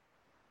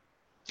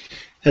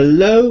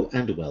Hello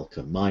and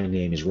welcome. My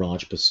name is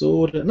Raj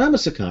Persaud and I'm a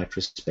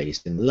psychiatrist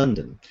based in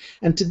London.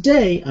 And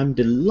today I'm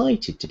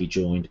delighted to be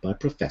joined by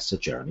Professor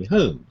Jeremy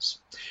Holmes.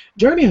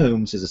 Jeremy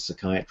Holmes is a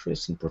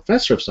psychiatrist and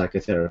professor of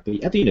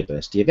psychotherapy at the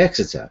University of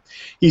Exeter.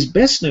 He's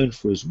best known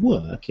for his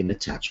work in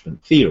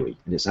attachment theory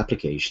and its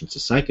applications to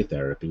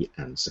psychotherapy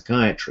and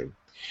psychiatry.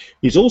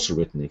 He's also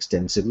written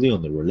extensively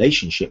on the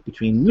relationship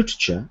between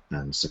literature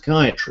and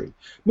psychiatry,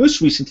 most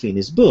recently in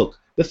his book,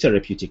 The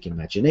Therapeutic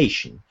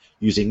Imagination,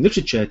 using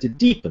literature to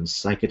deepen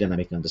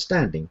psychodynamic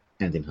understanding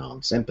and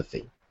enhance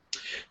empathy.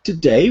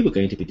 Today we're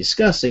going to be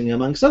discussing,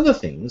 amongst other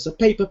things, a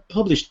paper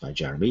published by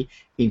Jeremy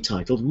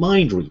entitled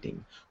Mind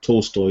Reading,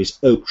 Tolstoy's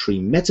Oak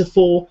Tree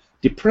Metaphor,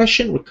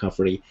 Depression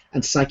Recovery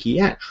and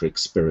Psychiatric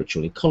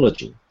Spiritual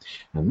Ecology.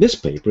 And this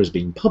paper is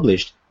being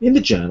published in the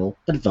journal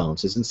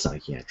Advances in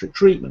Psychiatric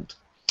Treatment.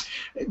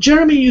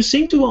 Jeremy, you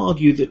seem to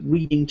argue that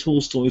reading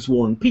Tolstoy's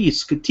War and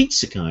Peace could teach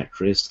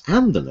psychiatrists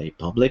and the lay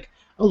public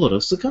a lot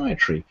of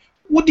psychiatry.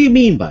 What do you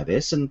mean by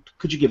this, and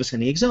could you give us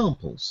any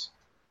examples?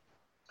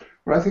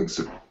 Well, I think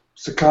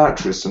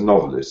psychiatrists and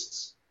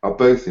novelists are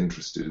both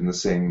interested in the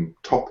same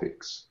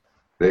topics.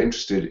 They're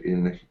interested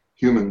in the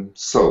human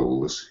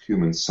soul, the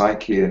human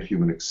psyche and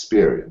human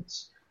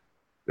experience.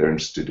 They're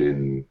interested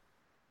in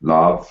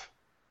love,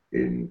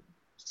 in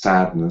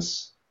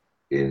sadness,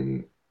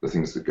 in the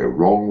things that go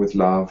wrong with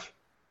love.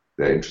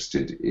 They're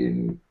interested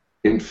in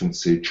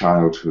infancy,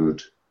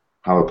 childhood,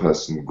 how a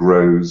person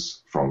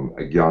grows from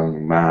a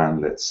young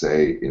man, let's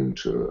say,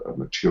 into a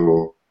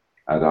mature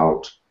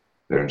adult.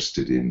 They're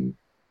interested in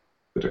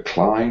the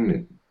decline,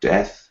 in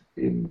death,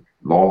 in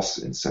loss,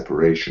 in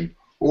separation.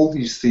 All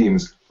these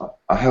themes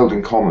are held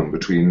in common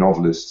between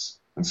novelists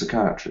and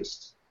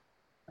psychiatrists.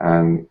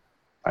 And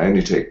I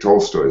only take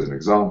Tolstoy as an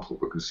example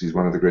because he's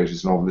one of the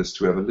greatest novelists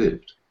who ever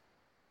lived.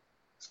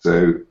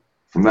 So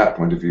from that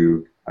point of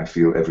view, I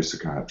feel every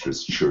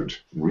psychiatrist should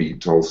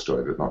read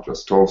Tolstoy, but not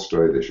just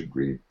Tolstoy. They should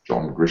read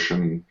John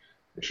Grisham,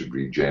 they should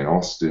read Jane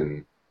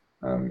Austen,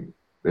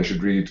 they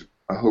should read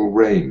a whole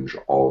range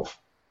of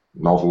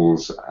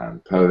novels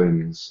and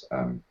poems,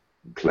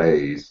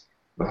 plays.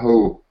 The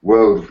whole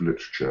world of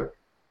literature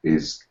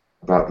is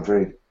about the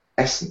very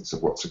essence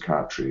of what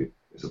psychiatry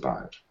is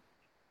about.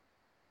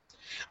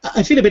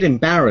 I feel a bit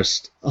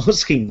embarrassed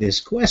asking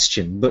this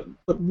question, but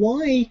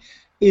why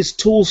is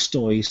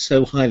Tolstoy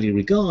so highly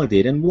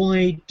regarded, and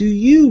why do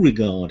you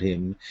regard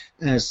him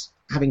as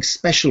having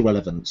special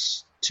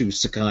relevance to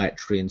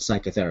psychiatry and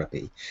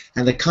psychotherapy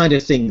and the kind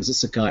of things that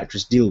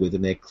psychiatrists deal with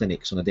in their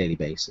clinics on a daily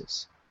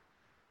basis?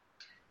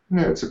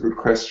 No, it's a good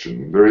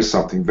question. There is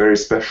something very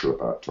special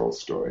about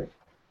Tolstoy.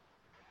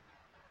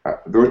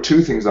 There are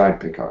two things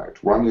I'd pick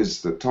out. One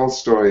is that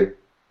Tolstoy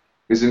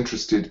is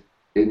interested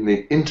in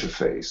the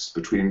interface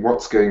between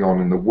what's going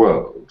on in the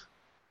world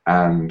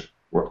and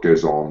what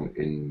goes on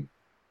in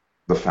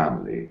the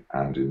family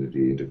and in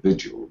the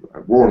individual.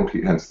 War and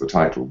Peace, hence the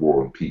title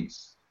War and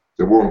Peace.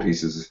 So War and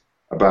Peace is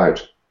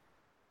about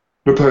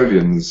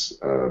Napoleon's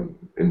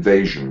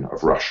invasion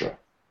of Russia,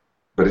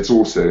 but it's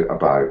also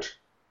about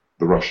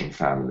the Russian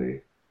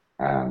family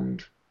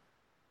and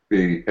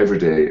the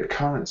everyday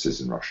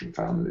occurrences in Russian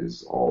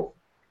families of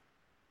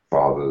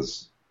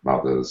fathers,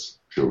 mothers,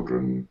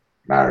 children,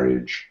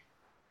 marriage,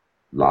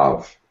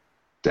 love,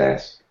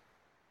 death,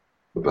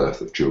 the birth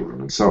of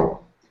children, and so on.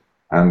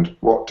 And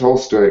what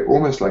Tolstoy,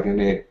 unlike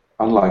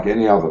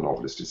any other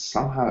novelist, is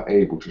somehow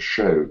able to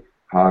show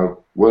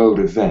how world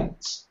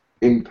events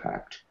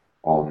impact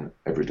on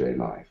everyday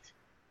life.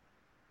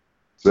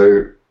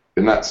 So,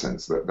 in that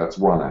sense, that's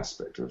one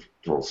aspect of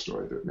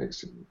Tolstoy that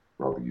makes him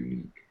rather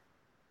unique.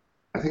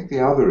 I think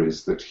the other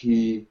is that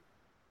he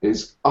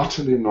is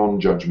utterly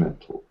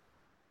non-judgmental.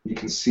 He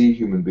can see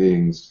human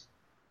beings,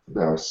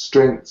 their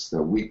strengths,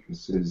 their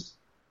weaknesses,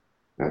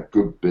 their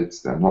good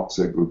bits, their not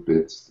so good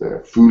bits,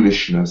 their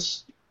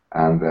foolishness,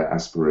 and their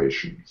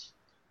aspirations.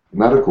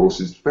 And that, of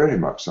course, is very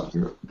much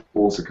something that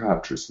all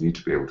psychiatrists need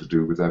to be able to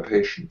do with their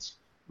patients.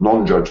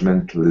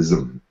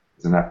 Non-judgmentalism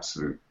is an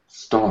absolute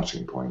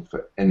starting point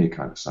for any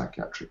kind of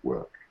psychiatric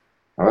work.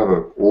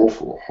 However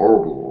awful, or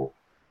horrible, or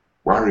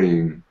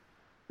worrying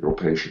your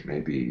patient may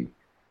be,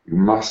 you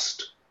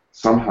must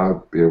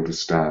somehow be able to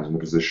stand in a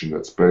position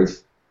that's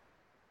both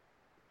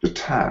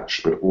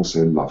detached but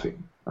also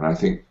loving. And I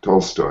think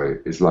Tolstoy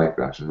is like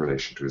that in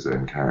relation to his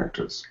own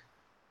characters.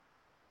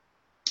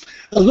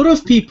 A lot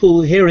of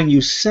people hearing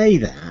you say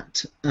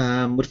that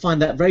would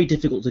find that very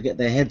difficult to get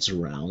their heads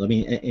around. I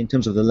mean, in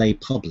terms of the lay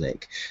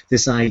public,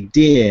 this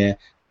idea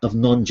of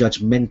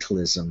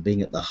non-judgmentalism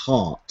being at the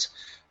heart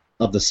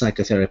of the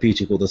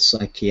psychotherapeutic or the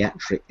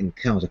psychiatric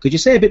encounter. Could you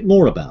say a bit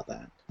more about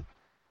that?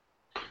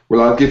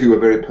 Well, I'll give you a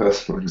very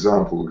personal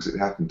example because it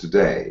happened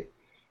today.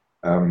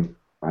 I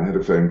had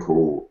a phone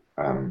call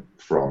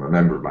from a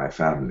member of my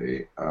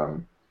family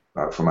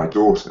for my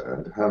daughter,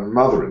 and her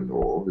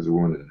mother-in-law, who's a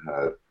woman in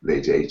her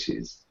late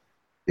 80s,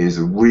 is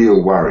a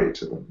real worry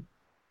to them.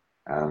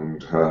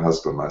 And her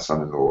husband, my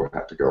son-in-law,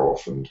 had to go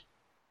off and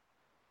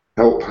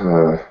help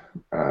her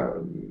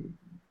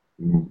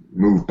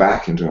move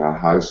back into her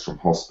house from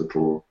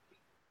hospital.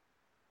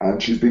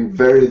 And she's been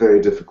very,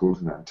 very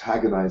difficult in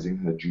antagonizing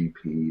her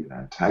GP and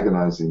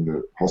antagonizing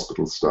the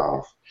hospital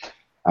staff.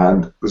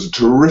 And there's a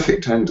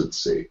terrific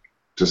tendency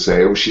to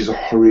say, oh, she's a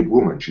horrid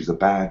woman, she's a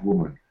bad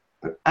woman.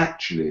 But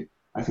actually,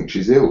 I think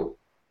she's ill.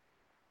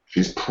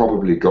 She's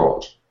probably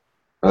got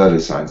early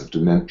signs of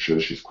dementia,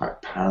 she's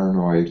quite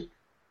paranoid,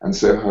 and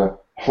so her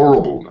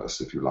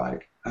horribleness, if you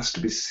like, has to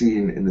be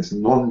seen in this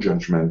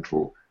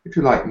non-judgmental, if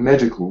you like,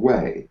 medical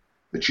way,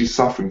 that she's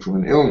suffering from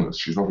an illness,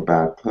 she's not a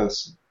bad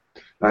person.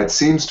 Now, it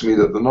seems to me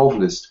that the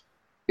novelist,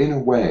 in a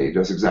way,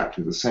 does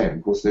exactly the same.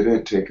 Of course, they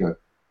don't take a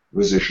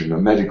position, a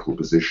medical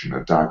position,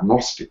 a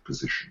diagnostic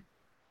position,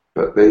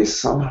 but they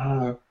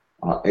somehow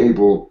are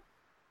able,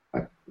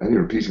 only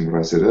repeating what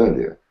I said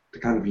earlier, to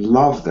kind of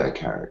love their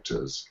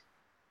characters,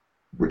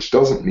 which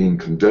doesn't mean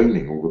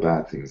condoning all the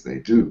bad things they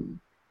do,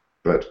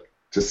 but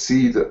to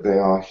see that they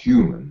are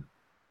human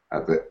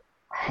at the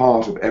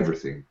heart of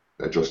everything.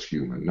 They're just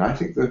human. And I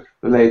think the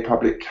lay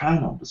public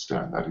can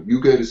understand that. If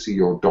you go to see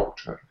your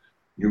doctor,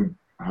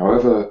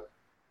 however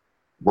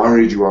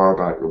worried you are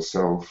about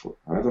yourself,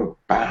 however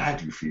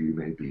bad you feel you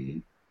may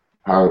be,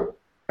 however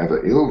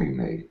ill you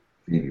may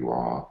feel you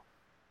are,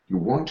 you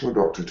want your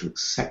doctor to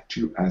accept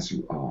you as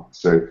you are.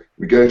 So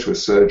we go to a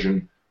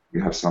surgeon,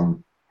 we have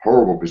some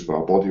horrible bit of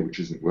our body which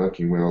isn't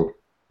working well.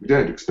 We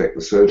don't expect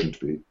the surgeon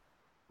to be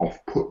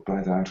off-put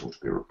by that or to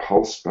be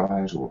repulsed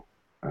by it, or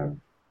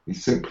he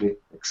simply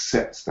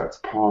accepts that's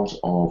part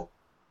of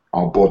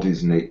our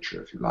body's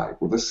nature, if you like.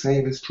 Well, the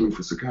same is true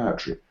for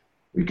psychiatry.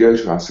 We go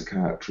to our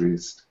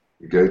psychiatrist,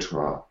 we go to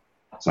our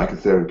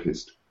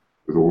psychotherapist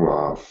with all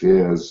our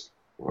fears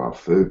or our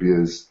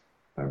phobias,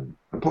 and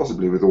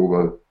possibly with all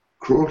the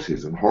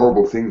cruelties and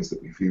horrible things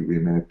that we feel we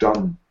may have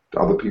done to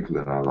other people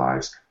in our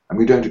lives, and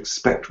we don't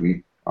expect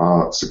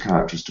our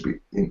psychiatrists to be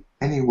in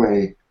any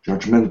way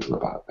judgmental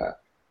about that.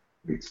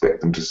 We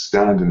expect them to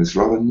stand in this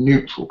rather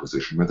neutral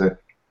position where they're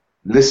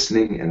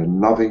listening in a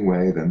loving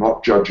way, they're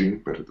not judging,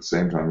 but at the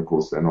same time, of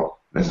course, they're not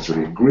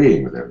necessarily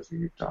agreeing with everything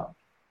you've done.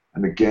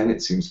 And again,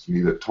 it seems to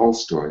me that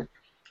Tolstoy,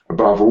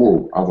 above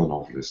all other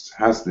novelists,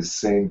 has this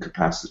same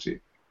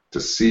capacity to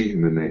see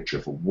human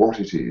nature for what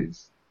it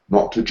is,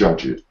 not to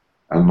judge it,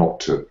 and not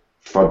to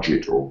fudge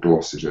it or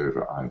gloss it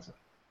over either.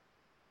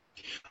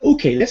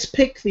 Okay, let's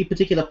pick the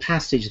particular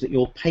passage that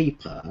your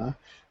paper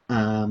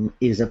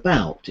is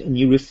about, and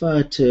you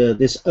refer to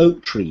this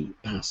oak tree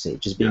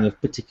passage as being of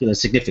particular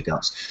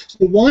significance.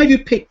 So why have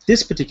you picked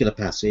this particular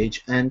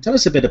passage, and tell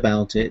us a bit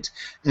about it,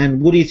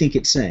 and what do you think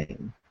it's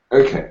saying?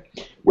 Okay,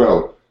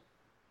 well,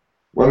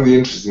 one of the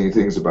interesting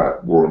things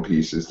about War and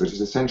Peace is that it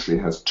essentially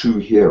has two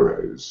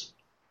heroes,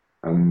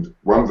 and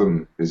one of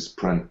them is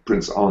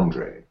Prince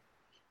Andrei,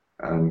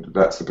 and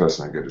that's the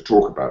person I'm going to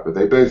talk about, but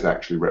they both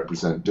actually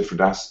represent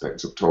different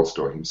aspects of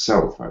Tolstoy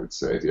himself, I would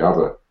say. The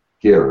other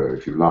hero,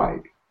 if you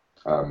like,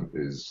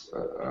 is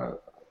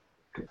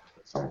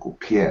someone called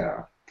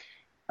Pierre,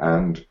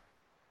 and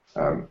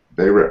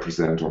they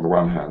represent, on the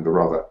one hand, the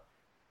rather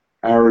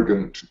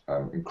arrogant,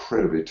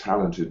 incredibly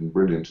talented and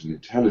brilliant and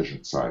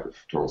intelligent side of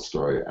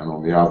Tolstoy, and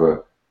on the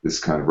other, this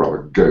kind of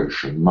rather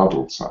gauche and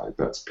muddled side.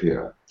 That's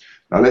Pierre.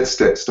 Now let's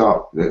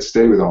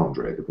stay with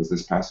Andrei, because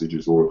this passage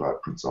is all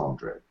about Prince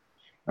Andrei.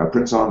 Now,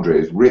 Prince Andrei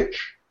is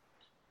rich,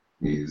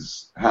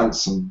 he's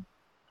handsome,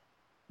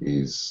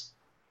 he's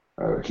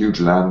a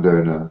huge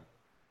landowner,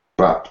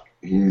 but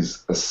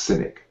he's a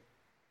cynic,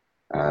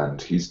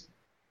 and he's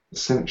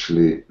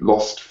essentially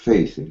lost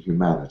faith in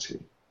humanity.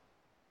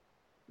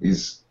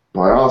 He's,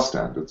 by our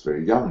standards,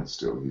 very young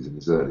still. He's in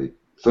his early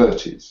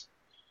 30s,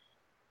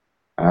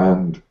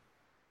 and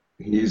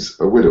he's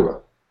a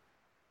widower.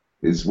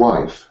 His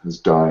wife has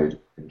died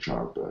in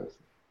childbirth.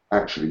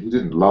 Actually, he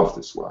didn't love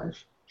this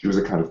wife. She was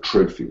a kind of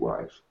trophy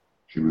wife.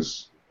 She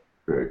was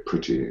very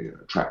pretty and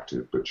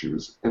attractive, but she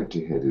was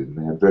empty-headed, and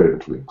they had very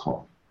little in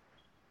common.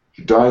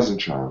 She dies in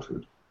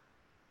childhood,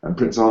 and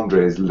Prince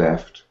Andrei is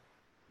left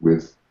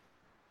with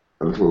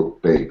a little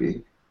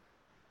baby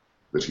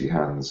that he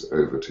hands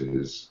over to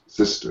his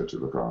sister to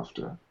look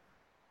after.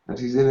 And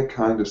he's in a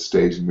kind of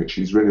state in which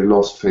he's really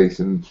lost faith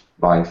in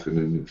life and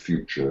in the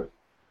future,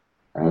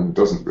 and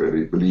doesn't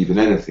really believe in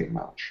anything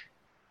much.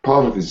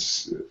 Part of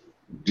his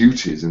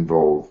duties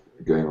involve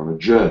going on a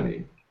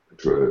journey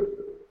to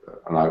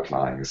an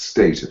outlying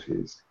estate of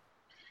his.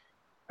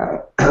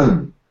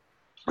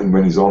 And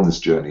when he's on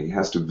this journey, he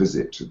has to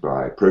visit,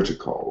 by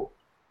protocol,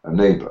 a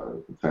neighbor,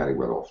 a fairly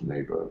well-off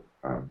neighbor,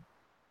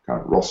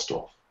 Count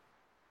Rostov.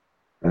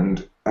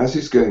 And as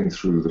he's going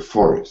through the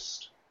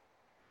forest,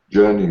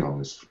 journeying on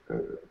this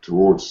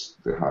towards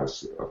the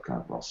house of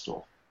Count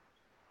Rostov,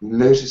 he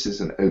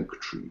notices an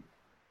oak tree.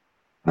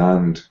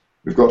 And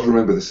we've got to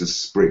remember this is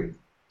spring.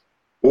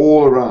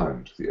 All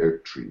around the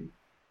oak tree,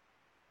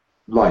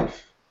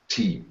 life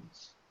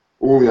teems.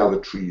 All the other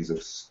trees are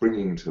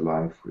springing to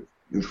life with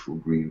beautiful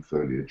green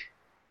foliage,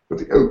 but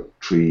the oak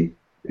tree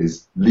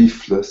is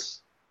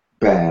leafless,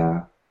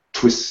 bare,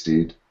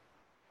 twisted,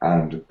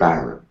 and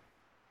barren.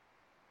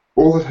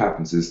 All that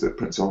happens is that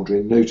Prince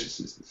Andrei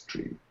notices this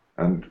tree,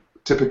 and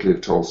typically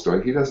of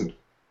Tolstoy, he doesn't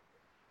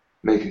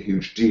make a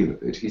huge deal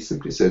of it. He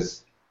simply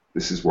says,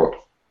 this is what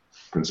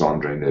Prince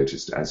Andrei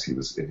noticed as he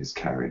was in his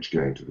carriage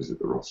going to visit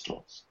the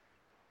Rostovs.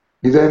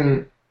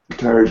 The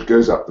carriage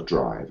goes up the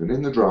drive, and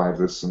in the drive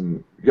there's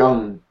some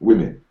young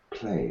women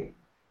playing.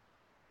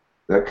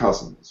 They're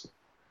cousins.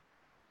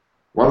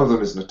 One of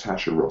them is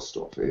Natasha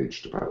Rostov,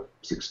 aged about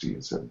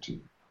 16,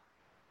 17.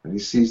 And he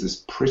sees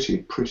this pretty,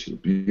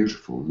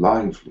 beautiful,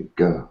 lively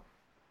girl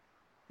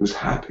who's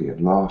happy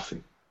and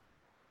laughing.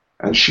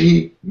 And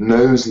she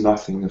knows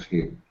nothing of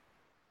him.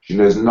 She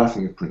knows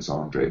nothing of Prince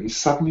Andrei. He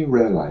suddenly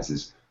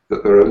realizes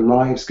that there are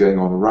lives going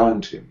on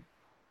around him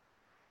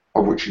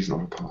of which he's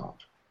not a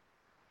part.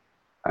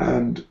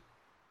 And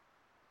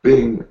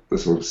being the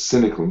sort of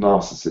cynical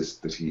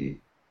narcissist that he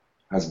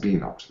has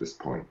been up to this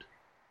point,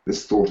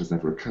 this thought has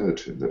never occurred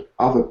to him that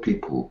other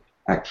people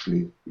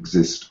actually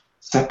exist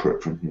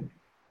separate from him.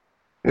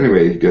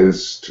 Anyway, he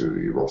goes to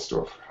the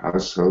Rostov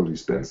household, he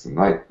spends the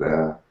night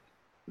there,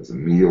 there's a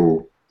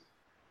meal,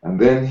 and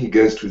then he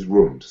goes to his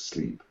room to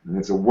sleep. And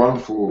it's a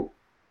wonderful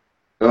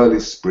early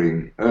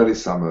spring, early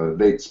summer,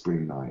 late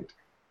spring night.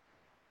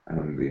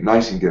 And the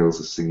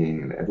nightingales are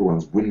singing and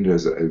everyone's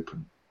windows are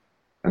open.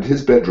 And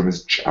his bedroom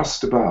is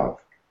just above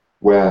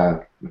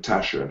where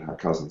Natasha and her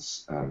cousin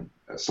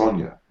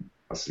Sonia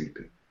are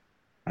sleeping.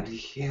 And he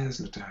hears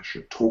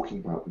Natasha talking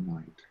about the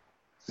night,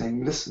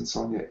 saying, "Listen,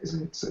 Sonia,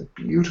 isn't it so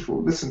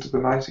beautiful? Listen to the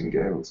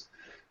nightingales.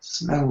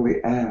 Smell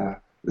the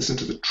air. Listen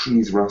to the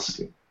trees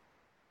rustling."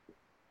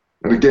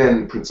 And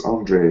again, Prince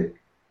Andrei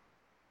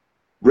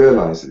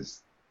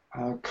realizes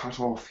how cut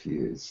off he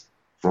is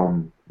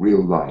from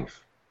real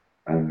life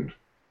and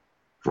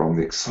from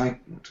the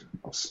excitement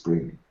of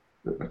spring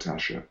that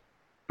Natasha,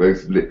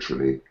 both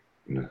literally,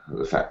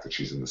 the fact that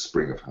she's in the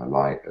spring of her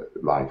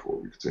life, or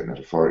we could say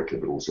metaphorically,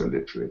 but also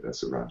literally, they're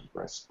surrounded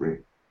by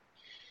spring.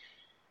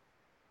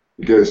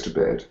 He goes to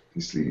bed, he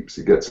sleeps,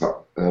 he gets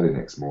up early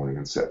next morning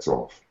and sets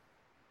off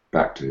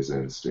back to his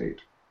own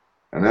estate.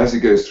 And as he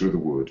goes through the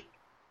wood,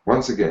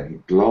 once again he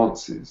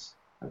glances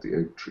at the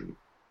oak tree,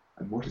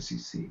 and what does he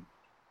see?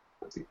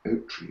 That the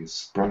oak tree is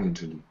sprung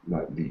into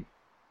leaf.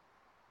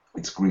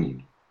 It's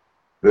green.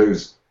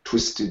 Those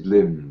twisted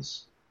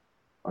limbs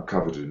are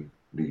covered in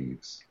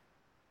leaves.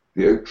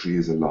 The oak tree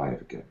is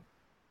alive again.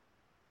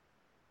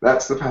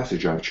 That's the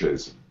passage I've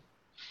chosen.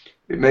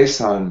 It may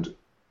sound,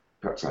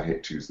 perhaps I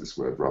hate to use this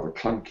word, rather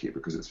clunky,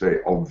 because it's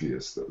very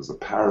obvious that there's a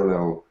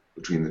parallel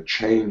between the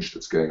change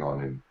that's going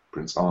on in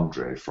Prince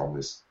Andrei from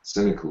this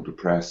cynical,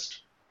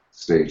 depressed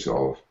state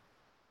of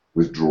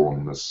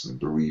withdrawnness and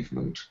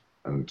bereavement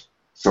and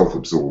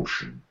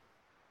self-absorption,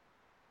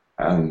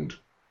 and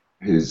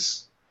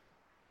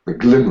the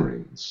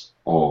glimmerings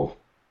of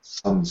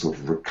some sort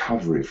of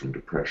recovery from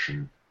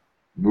depression,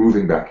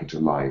 moving back into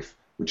life,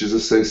 which is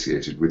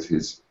associated with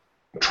his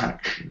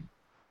attraction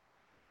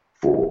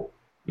for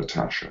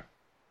Natasha,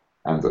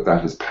 and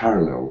that is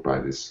paralleled by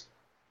this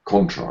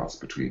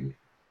contrast between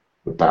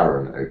the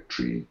barren oak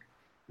tree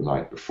the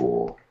night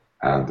before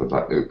and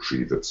the oak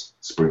tree that's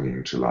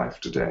springing to life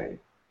today.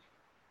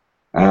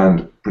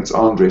 And Prince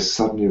Andrei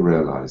suddenly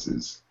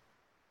realizes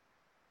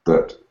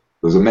that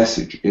there's a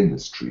message in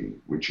this tree,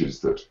 which is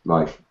that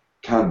life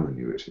can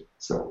renew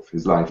itself.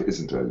 His life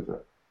isn't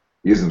over.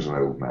 He isn't an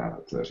old man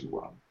at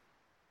 31.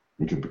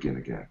 He can begin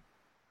again.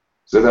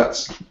 So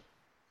that's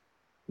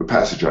the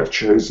passage I've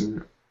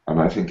chosen,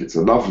 and I think it's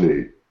a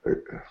lovely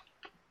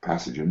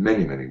passage in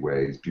many, many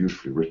ways,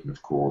 beautifully written,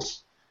 of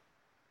course,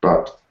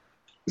 but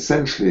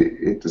essentially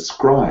it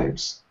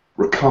describes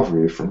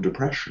recovery from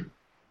depression,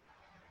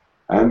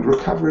 and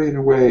recovery in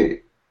a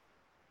way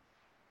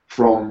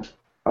from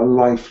a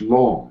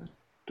lifelong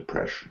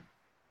depression.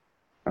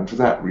 And for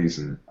that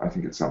reason, I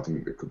think it's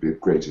something that could be of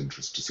great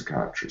interest to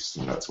psychiatrists,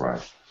 and that's why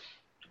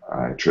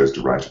I chose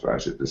to write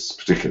about it. This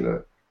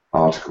particular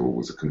article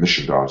was a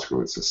commissioned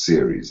article. It's a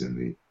series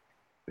in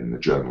the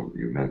journal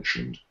you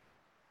mentioned,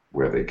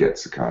 where they get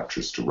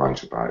psychiatrists to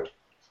write about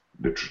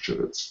literature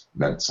that's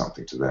meant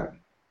something to them.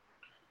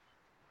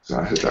 So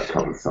I hope that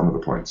covers some of the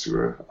points you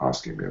were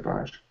asking me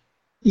about.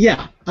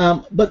 Yeah,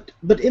 but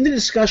in the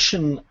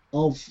discussion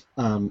of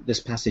this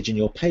passage in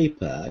your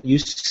paper, you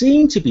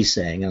seem to be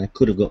saying, and I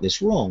could have got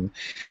this wrong,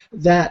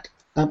 that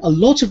a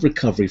lot of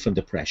recovery from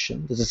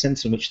depression, there's a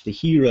sense in which the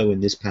hero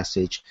in this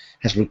passage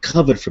has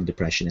recovered from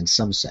depression in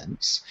some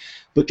sense,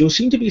 but you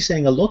seem to be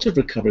saying a lot of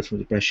recovery from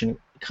depression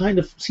kind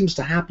of seems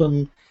to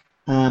happen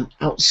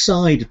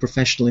outside of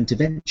professional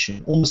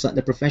intervention, almost like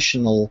the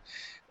professional,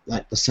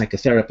 like the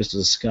psychotherapist or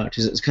the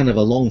psychiatrist, is kind of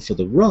along for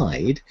the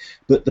ride,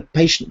 but the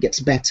patient gets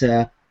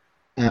better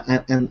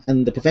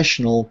and the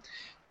professional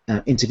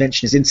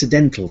intervention is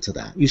incidental to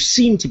that. You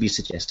seem to be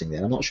suggesting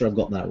that. I'm not sure I've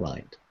got that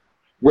right.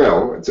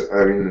 Well,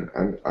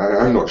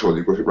 I'm not sure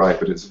you got it right,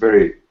 but it's a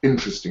very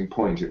interesting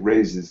point. It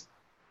raises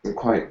some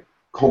quite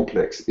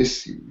complex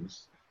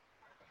issues.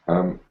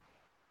 I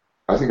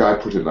think I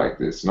put it like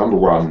this. Number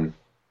one,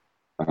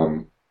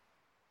 I'm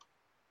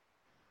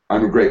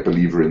a great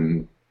believer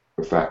in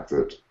the fact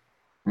that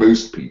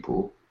most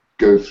people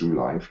go through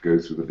life, go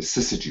through the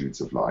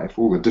vicissitudes of life,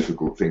 all the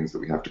difficult things that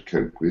we have to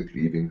cope with,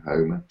 leaving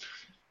home,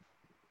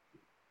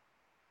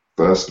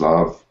 first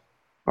love,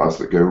 lives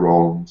that go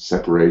wrong,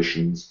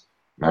 separations,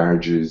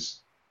 marriages,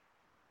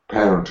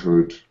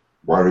 parenthood,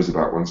 worries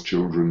about one's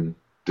children,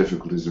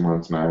 difficulties in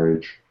one's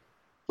marriage,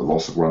 the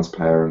loss of one's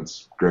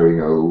parents,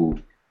 growing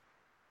old,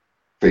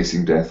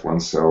 facing death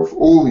oneself,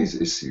 all these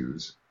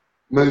issues.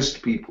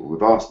 Most people, the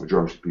vast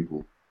majority of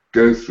people,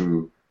 go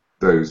through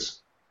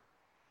those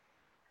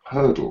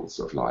hurdles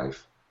of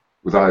life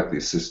without the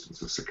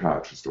assistance of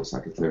psychiatrists or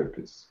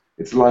psychotherapists.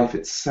 Its life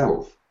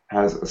itself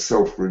has a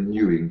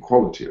self-renewing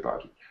quality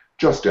about it.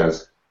 Just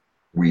as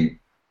we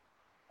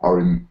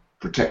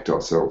protect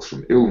ourselves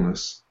from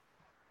illness,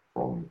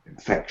 from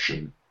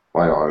infection,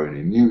 by our own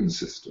immune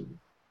system,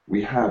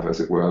 we have, as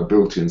it were, a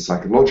built-in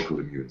psychological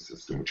immune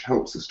system which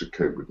helps us to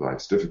cope with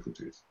life's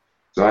difficulties.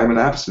 So I'm an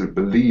absolute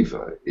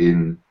believer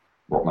in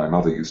what my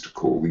mother used to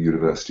call the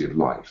University of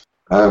Life.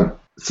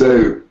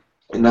 So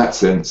in that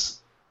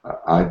sense,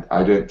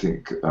 I don't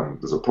think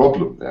there's a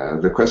problem there.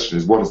 The question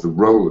is, what is the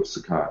role of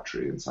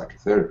psychiatry and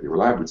psychotherapy?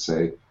 Well, I would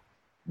say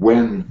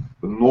when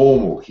the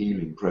normal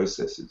healing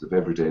processes of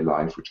everyday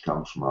life, which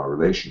come from our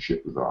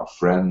relationship with our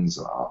friends,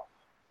 our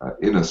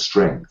inner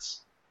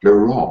strengths, go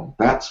wrong,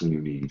 that's when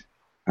you need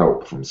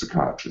help from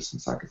psychiatrists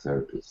and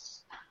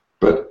psychotherapists.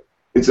 But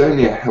it's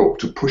only a help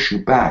to push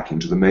you back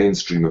into the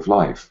mainstream of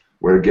life,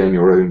 where again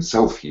your own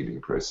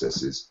self-healing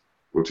processes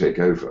will take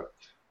over.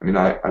 I mean,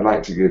 I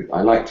like to give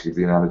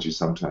the analogy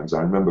sometimes.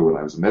 I remember when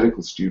I was a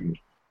medical student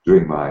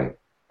doing my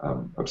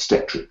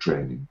obstetric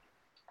training,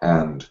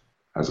 and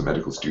as a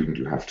medical student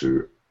you have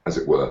to, as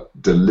it were,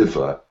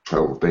 deliver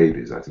 12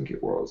 babies, I think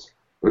it was.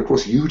 But of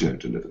course you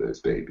don't deliver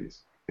those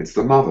babies. It's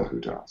the mother who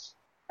does.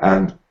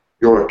 And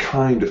you're a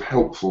kind of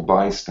helpful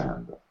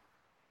bystander.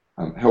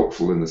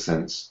 Helpful in the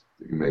sense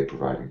that you may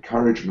provide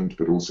encouragement,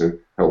 but also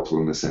helpful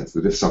in the sense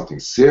that if something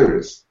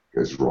serious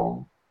goes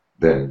wrong,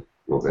 then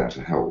you're there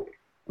to help.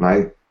 And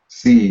I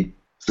see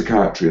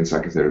psychiatry and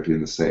psychotherapy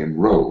in the same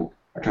role,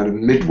 a kind of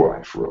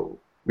midwife role.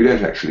 We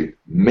don't actually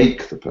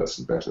make the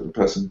person better. The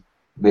person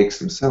makes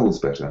themselves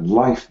better, and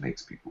life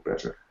makes people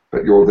better.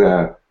 But you're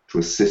there to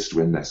assist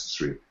when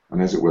necessary,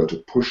 and as it were,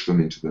 to push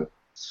them into the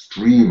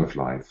stream of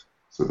life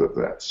so that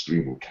that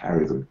stream will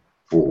carry them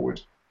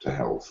forward to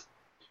health.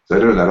 So I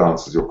don't know if that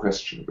answers your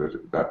question, but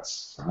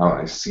that's how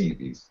I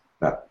see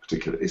that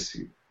particular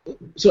issue.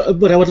 So,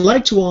 but I would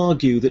like to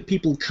argue that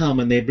people come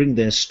and they bring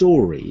their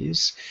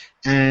stories,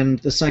 and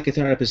the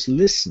psychotherapist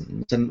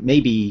listens, and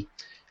maybe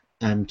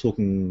I'm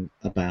talking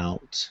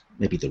about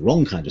maybe the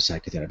wrong kind of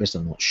psychotherapist,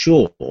 I'm not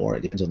sure,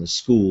 it depends on the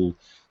school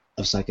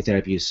of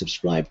psychotherapy you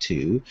subscribe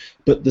to,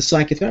 but the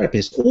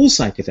psychotherapist, all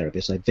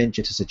psychotherapists, I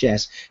venture to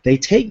suggest, they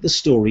take the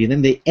story and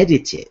then they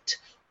edit it,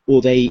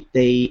 or they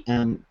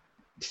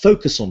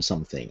focus on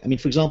something. I mean,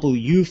 for example,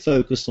 you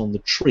focus on the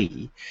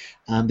tree,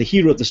 and the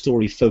hero of the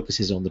story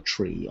focuses on the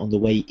tree, on the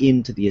way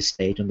into the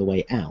estate, on the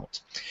way out.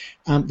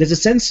 There's a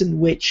sense in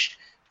which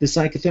the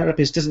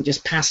psychotherapist doesn't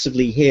just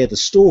passively hear the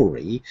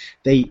story,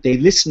 they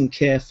listen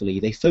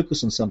carefully, they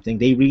focus on something,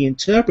 they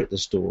reinterpret the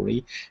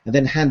story, and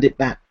then hand it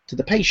back to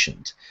the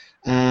patient.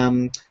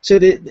 So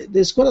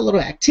there's quite a lot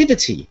of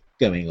activity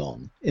going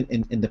on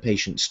in the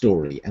patient's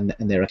story and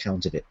their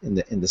account of it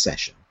in the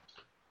session.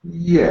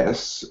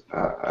 Yes,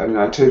 I mean,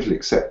 I totally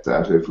accept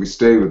that. If we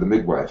stay with the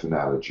midwife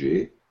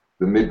analogy,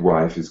 the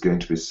midwife is going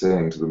to be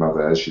saying to the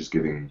mother as she's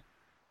giving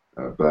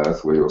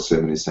birth, well, you're so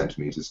many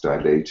centimeters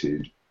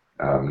dilated,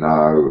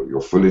 now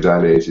you're fully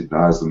dilated,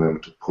 now's the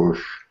moment to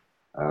push,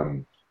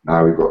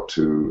 now we've got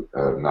to,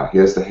 now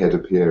here's the head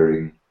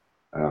appearing,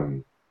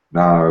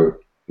 now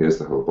here's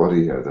the whole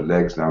body, here are the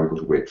legs, now we've got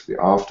to wait for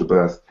the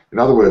afterbirth. In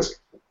other words,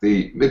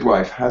 the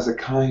midwife has a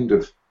kind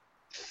of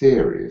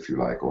theory, if you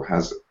like, or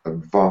has a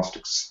vast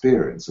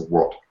experience of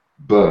what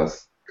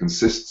birth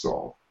consists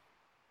of,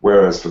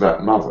 whereas for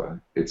that mother,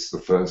 it's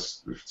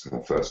it's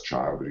her first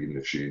child, but even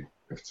if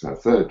it's her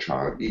third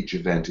child, each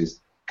event is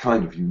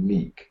kind of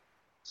unique.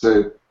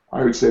 So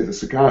I would say the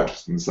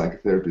psychiatrist and the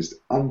psychotherapist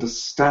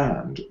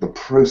understand the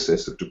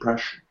process of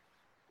depression.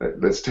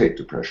 Let's take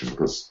depression,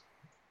 because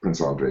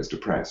Prince Andrei is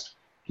depressed.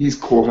 He's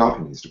caught up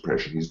in his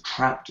depression, he's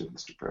trapped in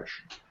his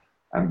depression.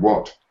 And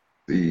what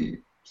the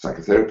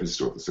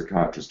psychotherapist or the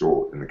psychiatrist,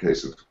 or in the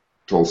case of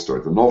Tolstoy,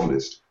 the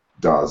novelist,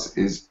 does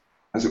is,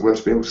 as it were,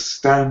 to be able to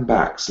stand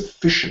back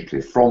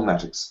sufficiently from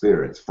that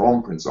experience,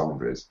 from Prince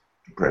Andrei's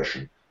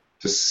depression,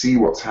 to see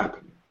what's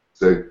happening.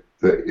 So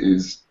there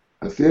is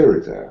a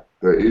theory there,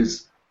 there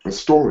is a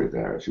story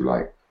there, if you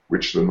like,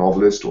 which the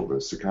novelist or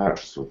the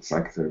psychiatrist or the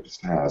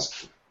psychotherapist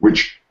has,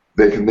 which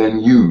they can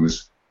then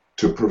use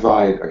to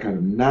provide a kind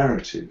of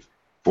narrative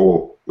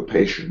for the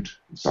patient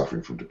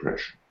suffering from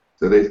depression.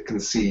 So they can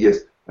see, yes,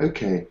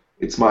 okay,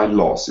 it's my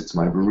loss, it's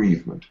my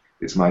bereavement,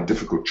 it's my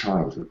difficult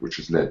childhood which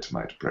has led to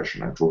my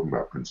depression. I'm talking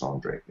about Prince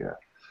Andrei here.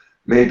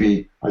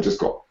 Maybe I just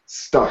got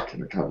stuck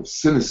in a kind of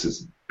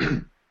cynicism.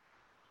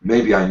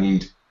 Maybe I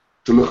need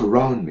to look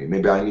around me.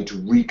 Maybe I need to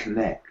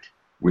reconnect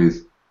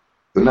with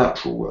the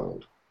natural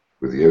world,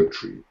 with the oak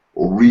tree,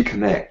 or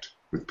reconnect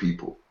with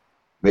people.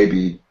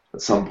 Maybe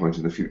at some point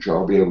in the future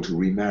I'll be able to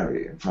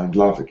remarry and find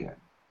love again.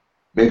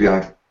 Maybe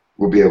I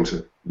will be able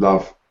to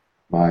love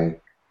my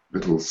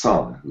little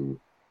son who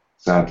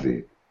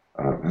sadly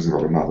hasn't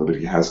got a mother, but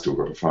he has still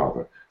got a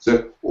father.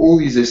 So all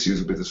these issues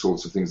would be the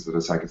sorts of things that a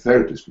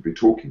psychotherapist would be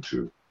talking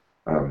to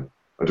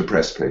a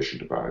depressed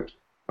patient about,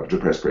 a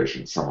depressed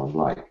patient, someone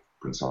like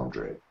Prince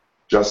Andrei,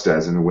 just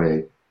as, in a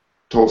way,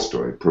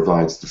 Tolstoy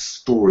provides the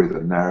story,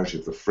 the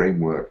narrative, the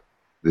framework,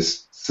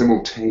 this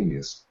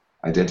simultaneous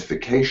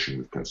identification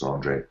with Prince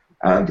Andrei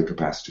and the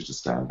capacity to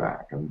stand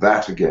back. And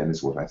that, again,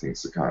 is what I think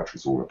psychiatry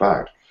is all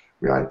about.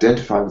 We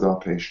identify with our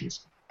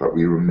patients, but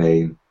we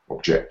remain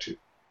objective.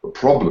 The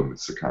problem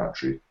with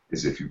psychiatry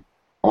is if you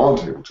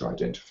aren't able to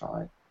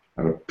identify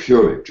and are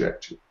purely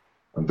objective.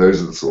 And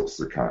those are the sorts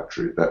of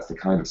psychiatry, that's the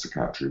kind of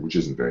psychiatry which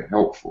isn't very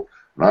helpful.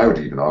 And I would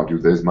even argue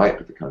those might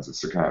be the kinds of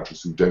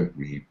psychiatrists who don't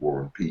read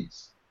War and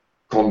Peace.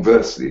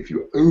 Conversely, if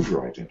you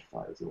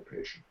over-identify with your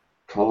patient,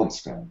 can't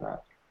stand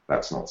back,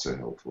 that's not so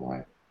helpful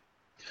either.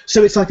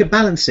 So it's like a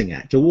balancing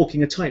act. You're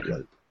walking a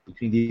tightrope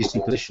between these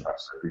two positions.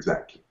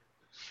 Exactly.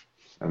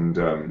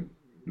 And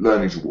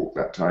learning to walk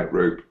that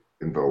tightrope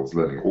involves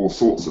learning all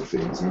sorts of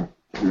things,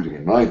 including,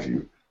 in my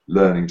view,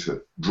 learning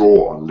to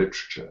draw on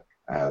literature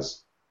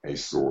as a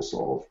source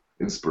of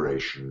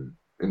inspiration,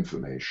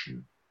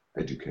 information,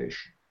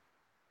 education.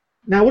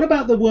 Now, what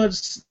about the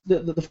words,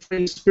 the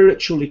phrase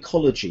spiritual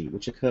ecology,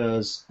 which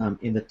occurs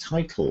in the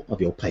title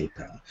of your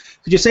paper?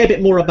 Could you say a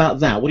bit more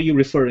about that? What are you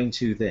referring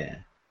to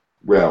there?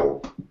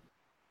 Well,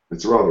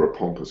 it's rather a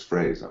pompous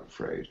phrase, I'm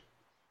afraid.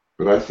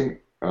 But I think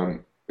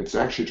it's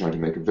actually trying to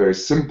make a very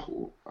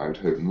simple, I would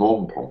hope,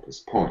 non-pompous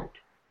point.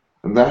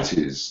 And that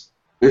is,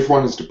 if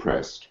one is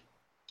depressed,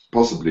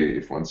 possibly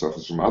if one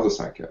suffers from other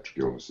psychiatric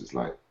illnesses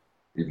like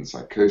even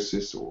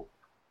psychosis or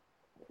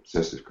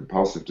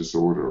obsessive-compulsive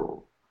disorder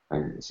or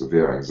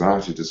severe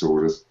anxiety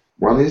disorders,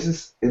 one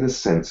is, in a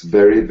sense,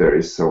 very,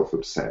 very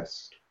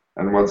self-obsessed,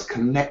 and one's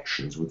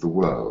connections with the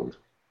world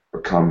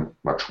become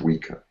much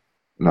weaker.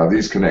 Now,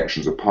 these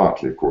connections are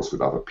partly, of course,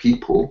 with other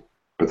people,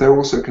 but they're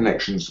also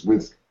connections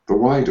with the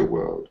wider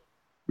world.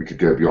 We could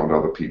go beyond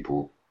other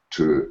people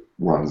to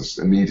one's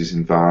immediate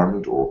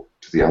environment or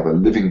to the other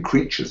living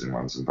creatures in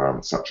one's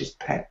environment, such as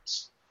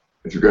pets.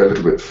 If you go a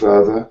little bit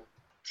further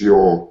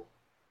to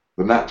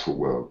the natural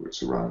world which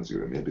surrounds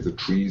you, and maybe the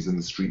trees in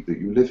the street that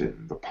you live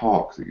in, the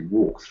park that you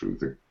walk through,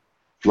 the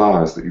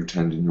flowers that you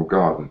tend in your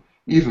garden,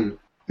 even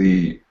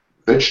the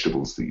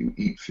vegetables that you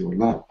eat for your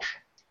lunch.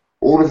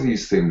 All of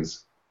these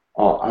things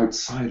are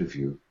outside of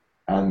you,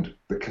 and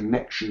the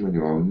connection when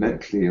you are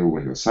mentally ill,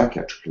 when you're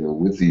psychiatrically ill,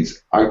 with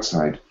these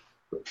outside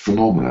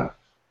phenomena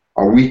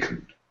are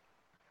weakened.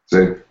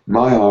 So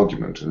my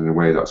argument, and in a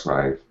way that's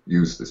why I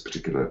use this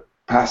particular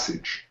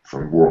passage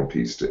from War and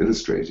Peace to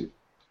illustrate it,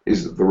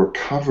 is that the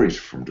recovery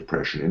from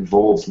depression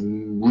involves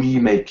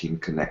remaking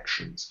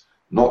connections,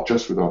 not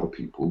just with other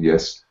people.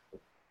 Yes,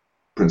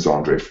 Prince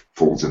Andrei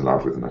falls in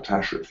love with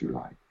Natasha, if you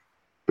like,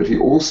 but he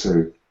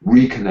also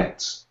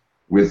reconnects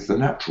with the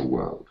natural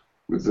world,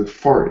 with the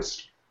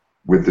forest,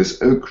 with this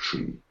oak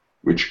tree,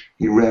 which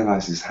he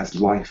realizes has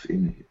life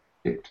in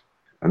it.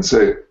 And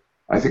so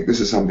I think this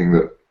is something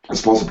that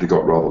has possibly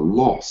got rather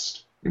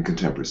lost in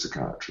contemporary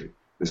psychiatry,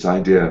 this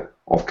idea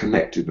of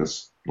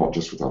connectedness not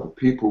just with other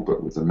people,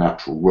 but with the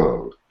natural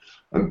world.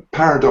 And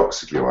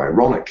paradoxically, or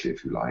ironically,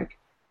 if you like,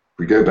 if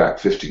we go back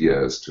 50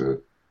 years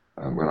to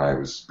when I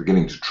was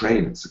beginning to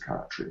train in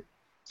psychiatry,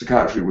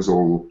 psychiatry was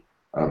all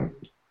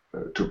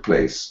took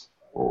place,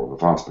 or the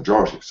vast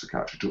majority of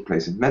psychiatry took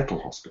place in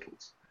mental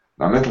hospitals.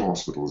 Now, mental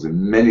hospitals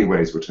in many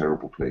ways were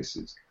terrible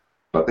places,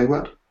 but they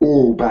weren't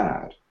all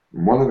bad.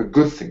 And one of the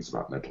good things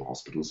about mental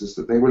hospitals is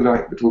that they were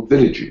like little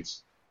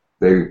villages.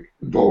 They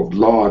involved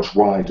large,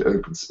 wide,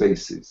 open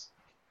spaces.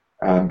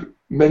 And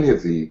many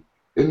of the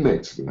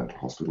inmates of the mental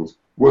hospitals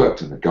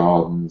worked in the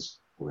gardens,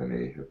 or they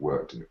may have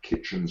worked in the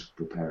kitchens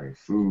preparing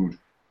food.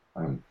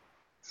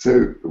 So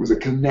there was a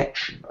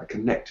connection, a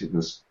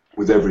connectedness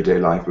with everyday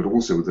life, but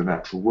also with the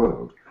natural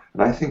world.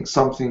 And I think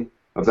something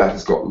of that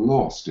has got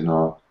lost in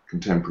our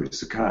contemporary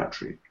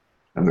psychiatry,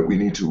 and that we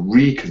need to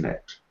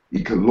reconnect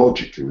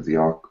ecologically with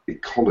the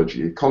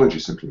ecology. Ecology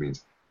simply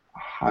means a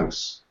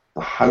house.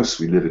 The house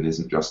we live in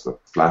isn't just the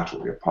flat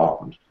or the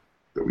apartment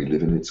that we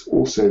live in, it's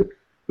also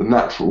the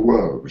natural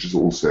world, which is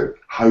also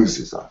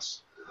houses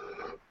us.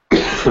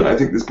 And I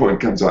think this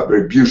point comes out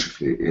very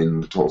beautifully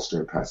in the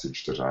Tolstoy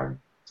passage that I'm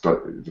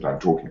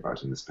talking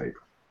about in this paper.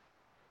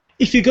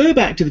 If you go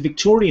back to the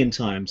Victorian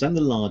times and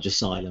the large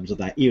asylums of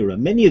that era,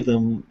 many of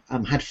them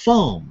had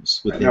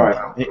farms within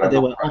them. They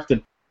were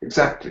often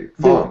exactly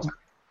farms.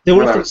 They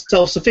were often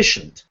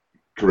self-sufficient.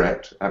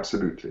 Correct,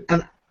 absolutely.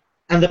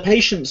 And the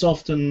patients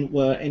often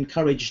were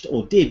encouraged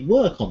or did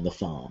work on the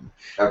farm.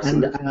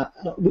 Absolutely.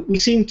 And we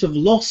seem to have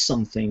lost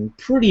something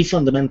pretty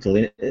fundamental.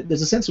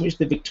 There's a sense in which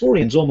the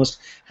Victorians almost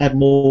had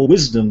more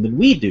wisdom than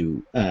we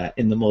do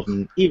in the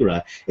modern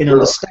era in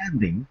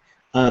understanding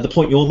the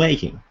point you're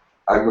making.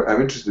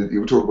 I'm interested that you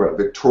were talking about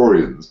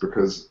Victorians,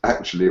 because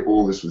actually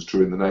all this was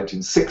true in the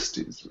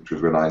 1960s, which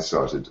was when I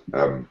started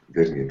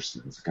getting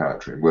interested in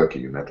psychiatry and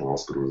working in mental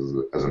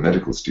hospitals as a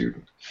medical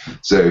student.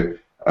 So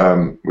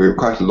We're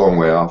quite a long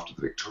way after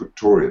the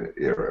Victorian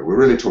era. We're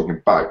really talking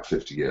about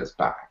 50 years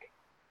back.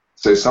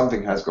 So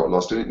something has got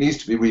lost, and it needs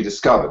to be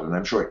rediscovered, and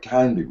I'm sure it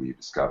can be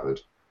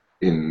rediscovered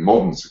in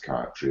modern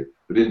psychiatry,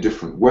 but in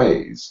different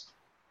ways.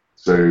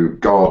 So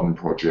garden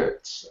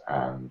projects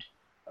and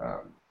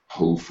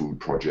whole food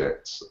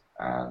projects,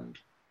 and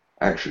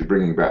actually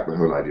bringing back the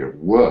whole idea of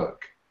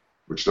work,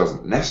 which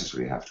doesn't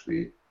necessarily have to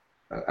be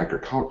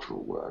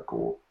agricultural work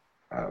or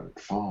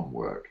farm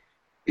work,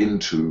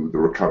 into the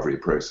recovery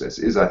process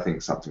is, I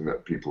think, something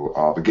that people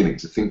are beginning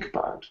to think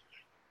about.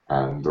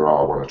 And there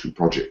are one or two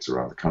projects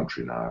around the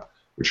country now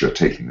which are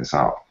taking this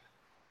up.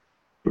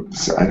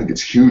 But I think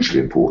it's hugely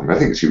important. I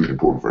think it's hugely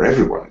important for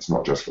everyone. It's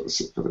not just for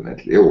the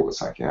mentally ill, the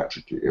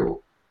psychiatrically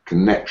ill.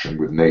 Connection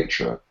with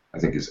nature, I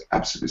think, is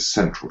absolutely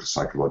central to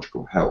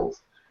psychological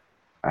health.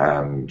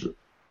 And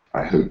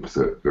I hope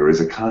that there is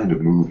a kind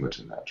of movement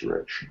in that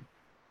direction.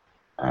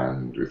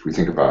 And if we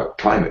think about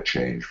climate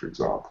change, for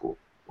example,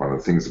 one of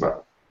the things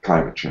about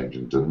climate change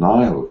and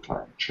denial of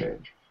climate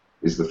change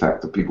is the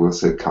fact that people are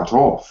so cut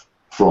off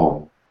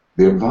from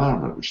the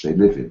environment which they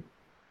live in,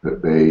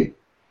 that they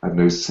have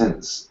no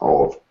sense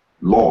of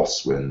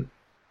loss when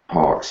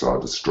parks are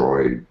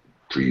destroyed,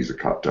 trees are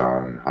cut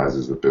down,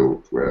 houses are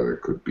built where there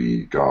could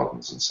be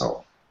gardens and so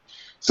on.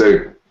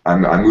 So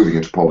I'm moving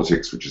into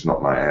politics, which is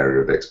not my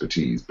area of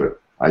expertise, but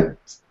I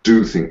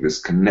do think this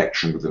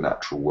connection with the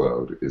natural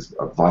world is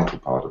a vital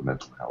part of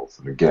mental health.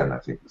 And again, I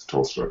think this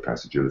Tolstoy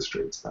passage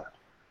illustrates that.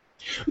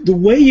 The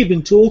way you've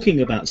been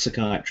talking about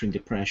psychiatry and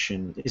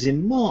depression is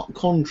in marked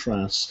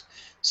contrast,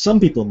 some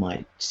people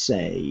might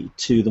say,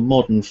 to the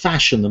modern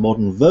fashion, the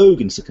modern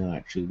vogue in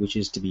psychiatry, which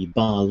is to be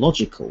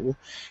biological,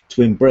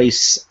 to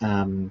embrace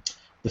the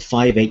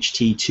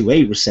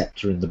 5-HT2A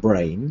receptor in the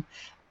brain,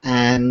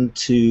 and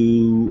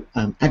to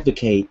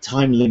advocate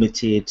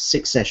time-limited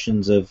 6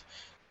 sessions of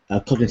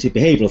cognitive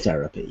behavioral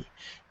therapy.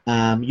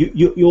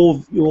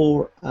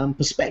 Your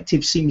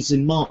perspective seems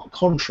in marked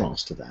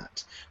contrast to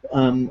that.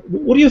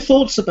 What are your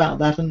thoughts about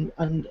that,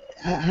 and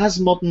has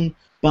modern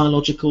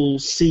biological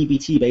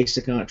CBT-based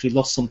psychiatry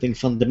lost something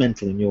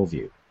fundamental in your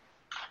view?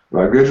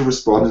 Well, I'm going to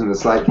respond in a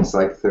slightly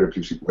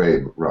psychotherapeutic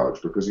way, Raj,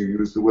 because you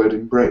use the word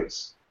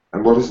embrace.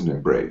 And what is an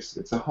embrace?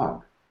 It's a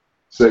hug.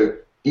 So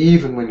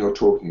even when you're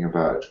talking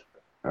about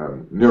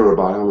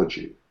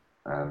neurobiology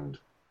and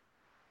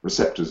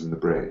receptors in the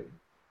brain,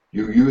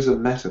 you use a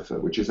metaphor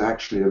which is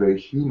actually a very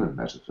human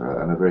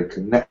metaphor and a very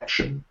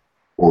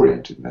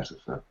connection-oriented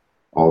metaphor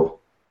of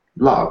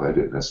love. I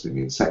don't necessarily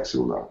mean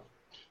sexual love.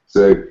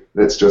 So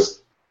let's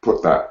just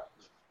put that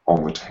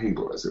on the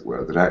table, as it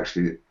were, that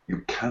actually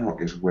you cannot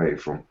get away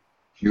from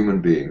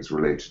human beings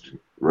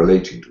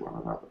relating to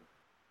one another.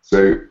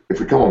 So if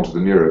we come on to the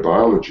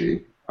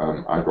neurobiology,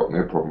 I've got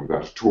no problem with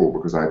that at all,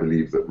 because I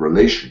believe that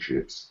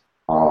relationships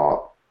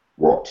are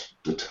what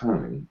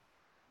determine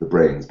the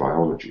brain's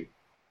biology.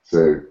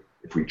 So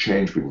if we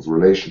change people's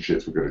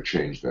relationships, we're going to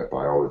change their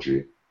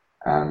biology.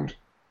 And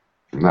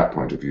from that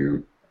point of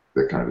view,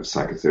 the kind of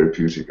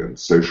psychotherapeutic and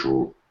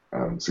social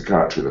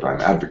psychiatry that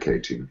I'm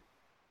advocating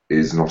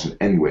is not in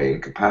any way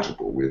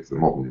incompatible with the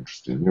modern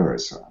interest in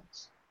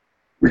neuroscience.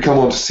 We come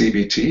on to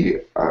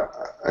CBT.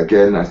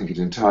 Again, I think it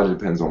entirely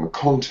depends on the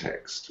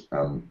context.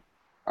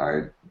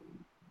 It'd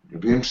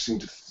be interesting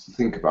to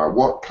think about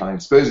what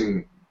kind,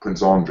 supposing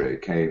Prince Andrei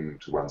came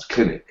to one's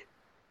clinic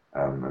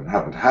and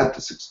hadn't had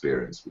this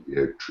experience with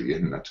the oak tree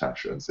and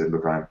Natasha and said,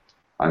 look,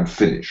 I'm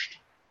finished.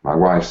 My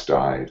wife's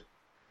died.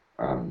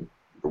 The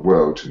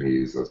world to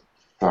me is a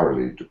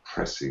thoroughly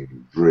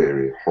depressing,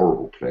 dreary,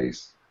 horrible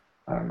place.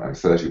 I'm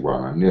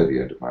 31, I'm near the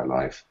end of my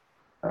life.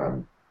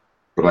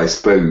 But I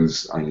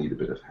suppose I need a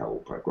bit of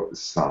help. I've got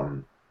this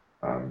son.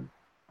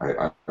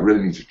 I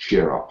really need to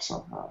cheer up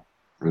somehow.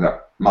 I mean,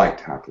 that might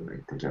happen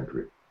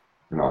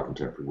in our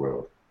contemporary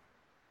world.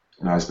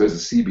 And I suppose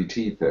a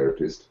CBT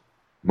therapist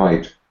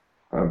might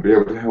be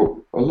able to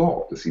help a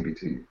lot. The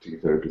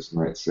CBT therapist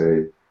might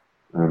say,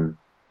 well,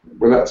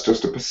 that's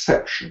just a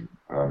perception,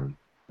 and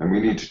we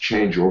need to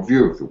change your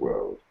view of the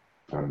world.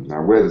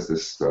 Now, where does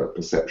this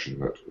perception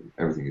that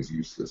everything is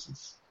useless and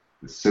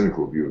this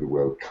cynical view of the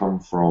world come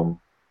from?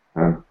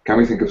 Can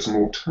we think of some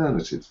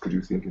alternatives? Could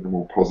you think in a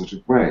more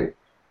positive way?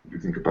 Could you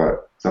think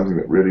about something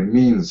that really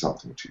means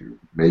something to you?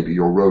 Maybe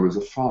your role as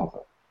a father.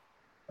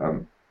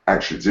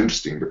 Actually, it's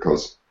interesting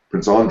because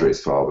Prince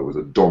Andrei's father was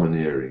a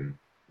domineering,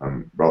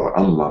 rather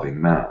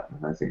unloving man.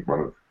 And I think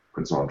one of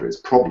Prince Andrei's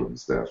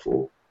problems,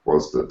 therefore,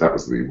 was that that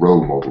was the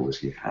role model that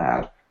he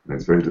had. And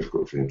it's very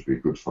difficult for him to be a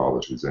good father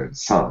to his own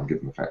son,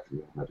 given the fact that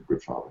he hadn't had a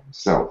good father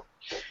himself.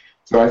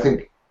 So I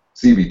think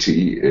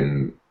CBT,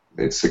 in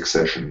its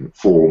succession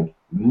form,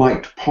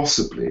 might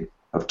possibly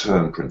have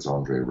turned Prince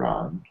Andrei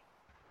round,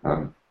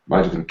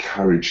 might have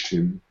encouraged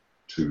him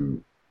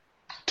to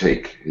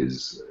take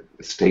his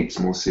estates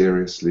more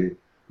seriously,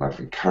 might have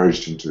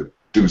encouraged him to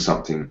do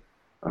something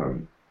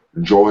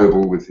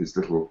enjoyable with his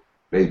little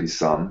baby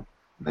son,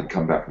 and then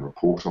come back and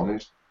report on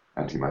it.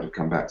 And he might have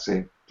come back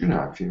saying, do you know,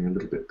 I'm feeling a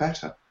little bit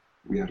better.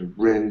 We had a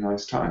really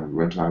nice time. We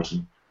went out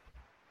and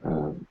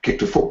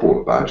kicked a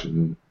football about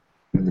in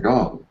in the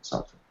garden or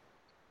something.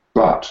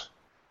 But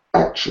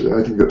actually,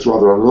 I think that's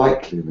rather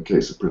unlikely in the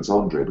case of Prince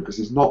Andrei, because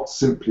he's not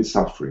simply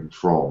suffering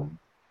from,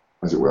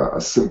 as it were,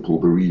 a simple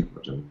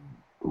bereavement. And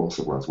the loss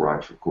of one's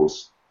wife, of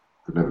course,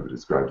 could never be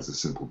described as a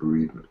simple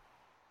bereavement.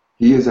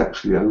 He is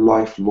actually a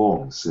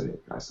lifelong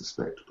cynic, I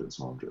suspect,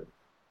 Prince Andrei.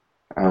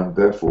 And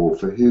therefore,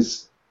 for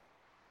his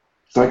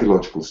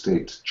psychological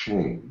state to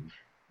change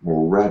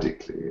more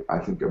radically, I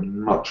think a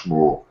much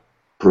more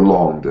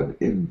prolonged and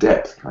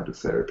in-depth kind of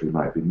therapy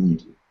might be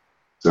needed.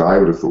 So I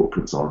would have thought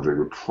Prince Andrei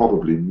would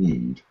probably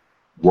need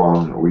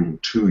 1 or even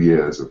 2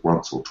 years of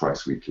once or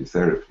twice weekly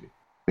therapy,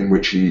 in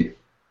which he,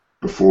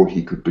 before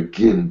he could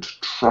begin to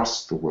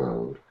trust the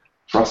world,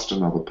 trust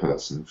another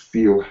person,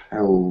 feel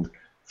held,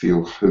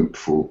 feel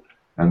hopeful,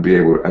 and be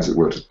able, as it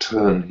were, to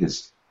turn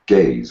his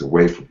gaze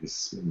away from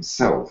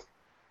himself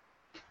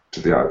to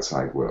the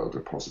outside world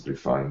and possibly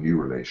find new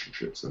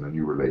relationships and a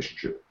new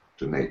relationship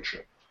to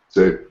nature.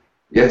 So,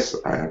 yes,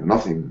 I have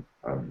nothing,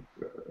 I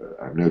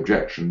have no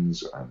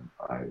objections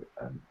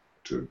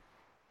to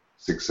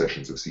 6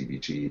 sessions of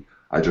CBT.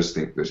 I just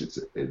think that it's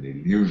an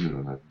illusion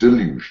and a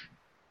delusion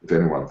if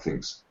anyone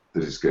thinks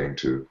that it's going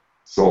to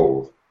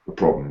solve the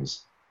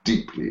problems,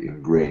 deeply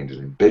ingrained and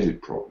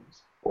embedded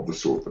problems of the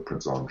sort that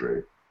Prince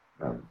Andrei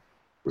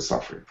was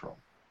suffering from.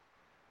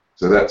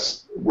 So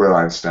that's where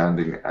I'm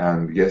standing,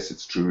 and yes,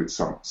 it's true, it's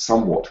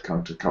somewhat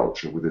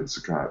counterculture within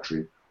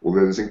psychiatry, although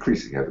there's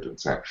increasing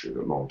evidence actually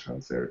that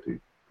long-term therapy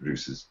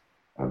produces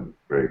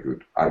very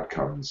good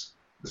outcomes.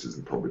 This is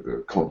probably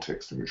the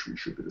context in which we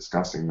should be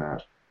discussing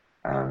that,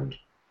 and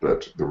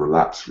that the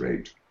relapse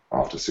rate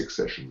after 6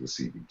 sessions of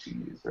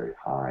CBT is very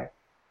high.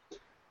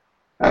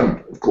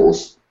 And of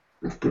course,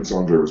 if Prince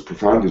Andrei was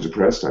profoundly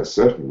depressed, I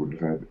certainly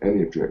wouldn't have had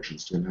any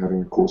objections to him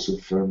having a course of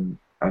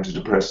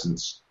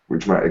antidepressants,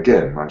 which might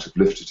have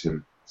lifted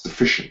him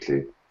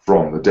sufficiently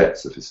from the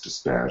depths of his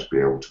despair to be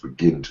able to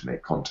begin to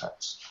make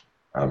contacts,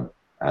 and,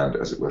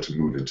 as it were, to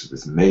move into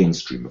this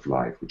mainstream of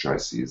life, which I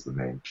see as the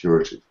main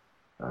curative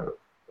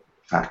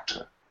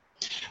factor.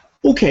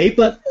 Okay,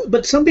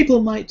 but some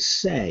people might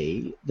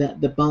say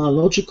that the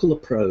biological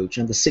approach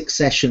and the 6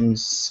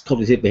 sessions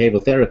cognitive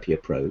behavioral therapy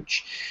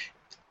approach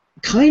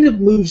kind of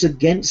moves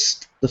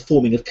against the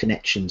forming of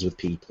connections with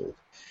people.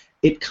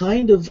 It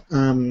kind of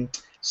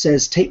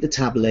says, take the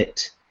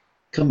tablet,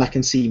 come back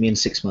and see me in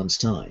 6 months'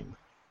 time.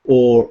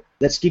 Or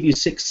let's give you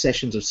 6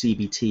 sessions of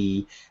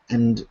CBT,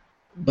 and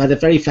by the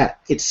very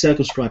fact it's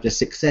circumscribed to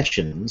 6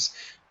 sessions,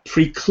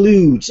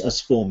 precludes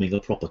us forming a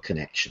proper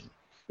connection.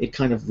 It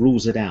kind of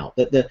rules it out.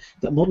 That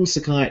modern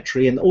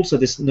psychiatry, and also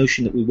this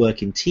notion that we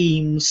work in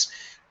teams,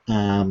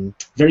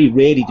 very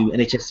rarely do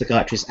NHS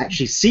psychiatrists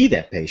actually see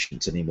their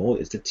patients anymore.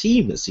 It's the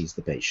team that sees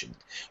the patient.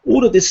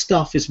 All of this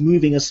stuff is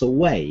moving us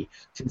away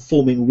from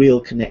forming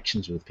real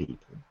connections with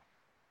people.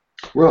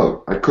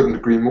 Well, I couldn't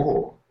agree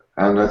more.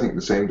 And I think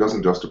the same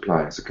doesn't just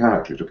apply in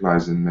psychiatry. It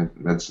applies in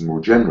medicine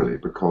more generally,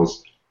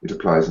 because it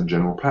applies in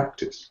general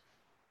practice.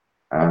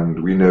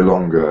 And we no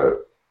longer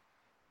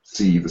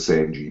see the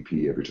same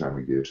GP every time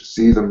we go to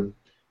see them.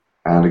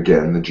 And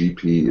again, the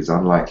GP is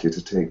unlikely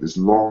to take this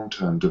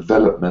long-term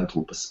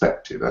developmental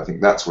perspective. I think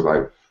that's what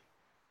I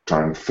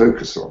try and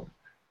focus on.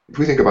 If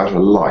we think about a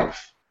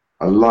life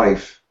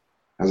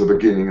has a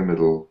beginning, a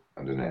middle,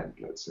 and an end,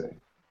 let's say.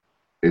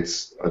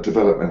 It's a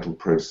developmental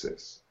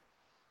process.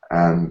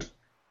 And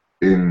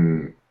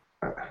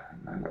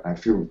I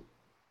feel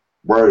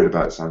worried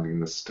about sounding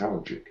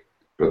nostalgic,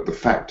 but the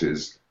fact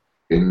is,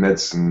 in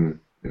medicine,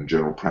 in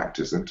general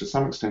practice, and to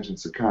some extent in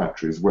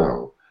psychiatry as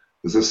well,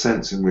 there's a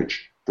sense in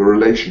which the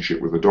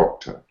relationship with a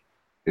doctor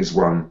is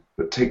one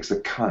that takes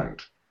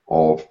account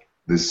of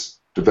this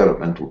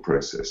developmental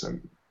process.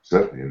 And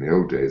certainly in the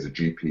old days, a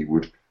GP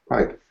would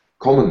quite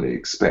commonly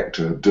expect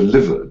to have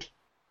delivered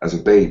as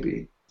a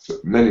baby. So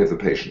many of the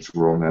patients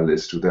who were on their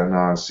list who they're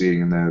now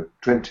seeing in their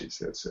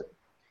 20s, let's say.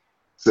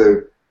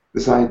 So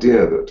this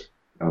idea that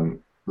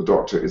the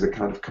doctor is a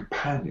kind of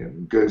companion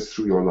who goes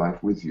through your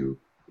life with you,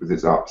 with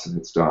its ups and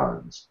its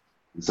downs,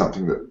 is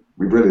something that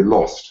we've really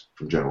lost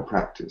from general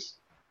practice.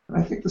 And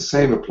I think the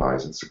same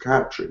applies in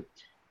psychiatry,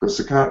 because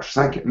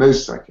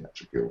most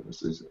psychiatric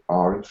illnesses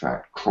are in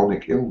fact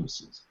chronic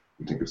illnesses.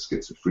 You think of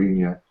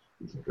schizophrenia,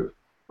 you think of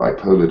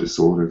bipolar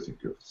disorder, you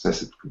think of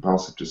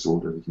obsessive-compulsive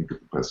disorder, you think of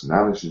the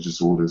personality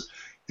disorders,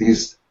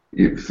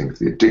 you think of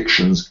the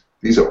addictions.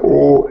 These are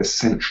all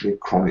essentially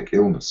chronic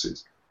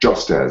illnesses,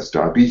 just as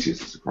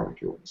diabetes is a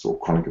chronic illness, or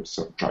chronic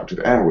obstructive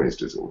airways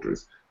disorder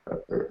is a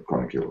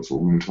chronic illness,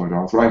 or rheumatoid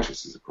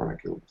arthritis is a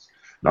chronic illness.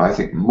 Now, I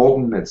think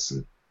modern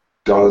medicine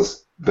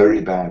does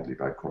very badly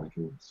by chronic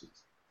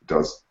illnesses. It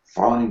does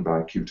fine by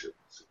acute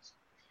illnesses.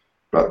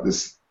 But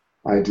this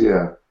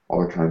idea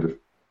of a kind of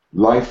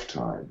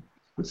lifetime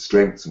with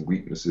strengths and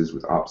weaknesses,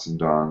 with ups and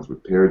downs,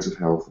 with periods of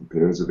health and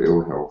periods of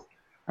ill health,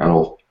 and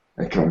of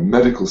a kind of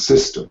medical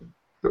system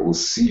that will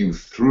see you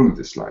through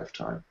this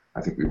lifetime,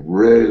 I think we've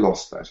really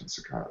lost that in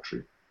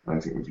psychiatry, and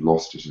I think we've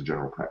lost it in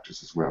general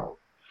practice as well.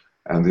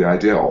 And the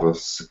idea of a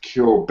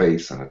secure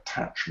base and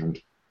attachment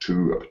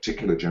to a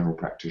particular general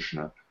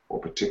practitioner or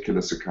a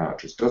particular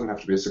psychiatrist, doesn't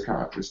have to be a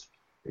psychiatrist,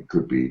 It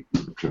could be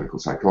a clinical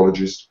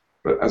psychologist,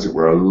 but as it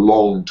were, a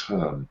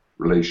long-term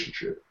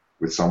relationship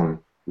with someone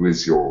who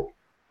is your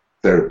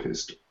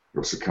therapist,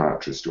 your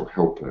psychiatrist, your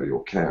helper,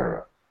 your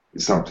carer,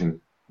 is something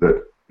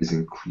that is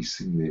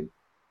increasingly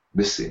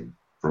missing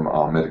from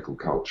our medical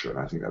culture. And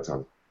I think that's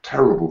a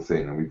terrible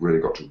thing, and we've really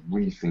got to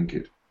rethink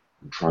it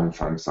and try and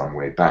find some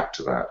way back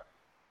to that,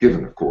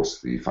 given, of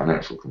course, the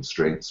financial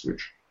constraints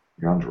which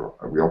we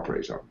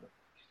operate under.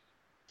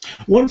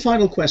 One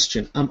final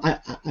question. I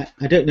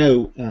don't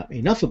know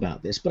enough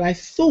about this, but I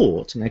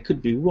thought, and I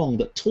could be wrong,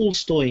 that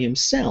Tolstoy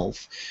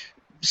himself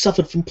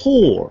suffered from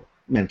poor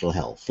mental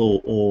health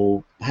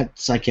or had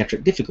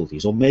psychiatric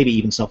difficulties or maybe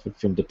even suffered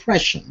from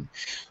depression.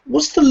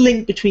 What's the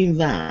link between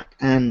that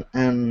and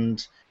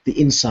the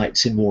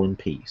insights in War and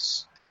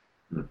Peace?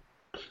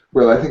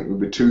 Well, I think there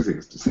would be two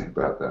things to say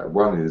about that.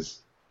 One is,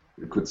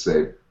 you could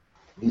say,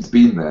 he's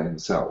been there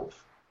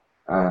himself,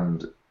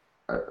 and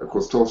of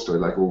course, Tolstoy,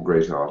 like all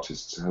great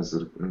artists, has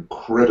an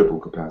incredible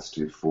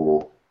capacity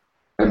for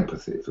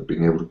empathy, for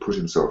being able to put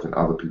himself in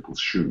other people's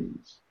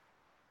shoes.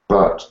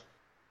 But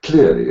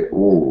clearly,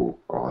 all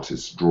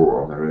artists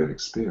draw on their own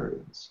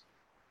experience,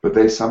 but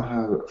they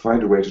somehow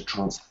find a way to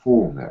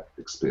transform that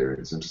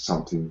experience into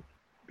something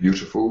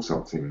beautiful,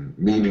 something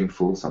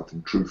meaningful,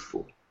 something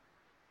truthful.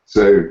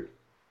 So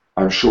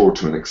I'm sure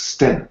to an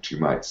extent you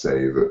might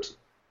say that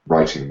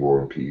writing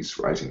War and Peace,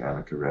 writing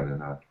Anna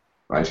Karenina,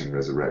 writing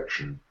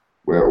Resurrection,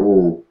 were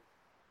all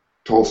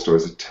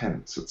Tolstoy's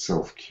attempts at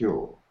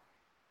self-cure.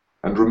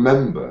 And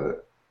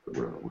remember,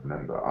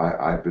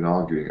 I've been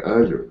arguing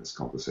earlier in this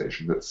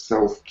conversation that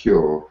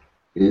self-cure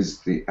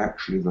is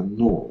actually the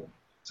norm.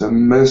 So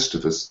most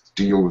of us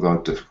deal with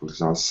our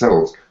difficulties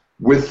ourselves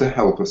with the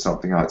help of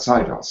something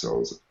outside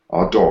ourselves,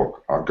 our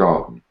dog, our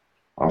garden,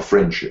 our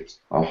friendships,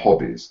 our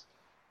hobbies,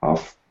 our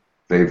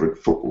favourite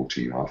football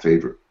team, our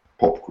favourite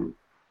pop group.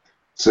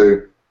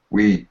 So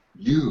we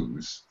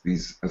use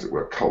these, as it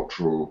were,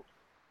 cultural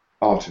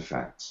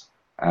artifacts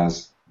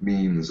as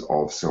means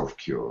of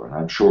self-cure. And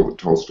I'm sure that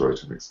Tolstoy,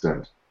 to an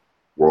extent,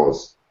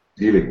 was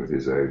dealing with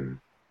his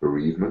own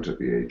bereavement at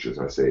the age, as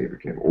I say, he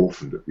became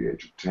orphaned at the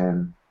age of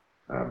 10,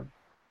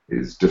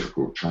 his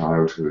difficult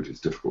childhood,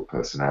 his difficult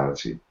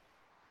personality.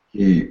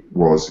 He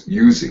was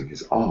using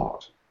his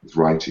art, his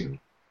writing,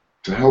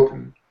 to help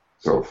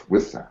himself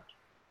with that.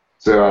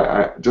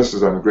 So just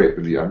as I'm a great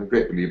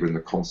believer in the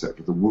concept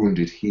of the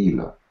wounded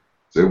healer.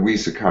 So we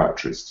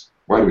psychiatrists,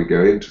 why do we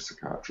go into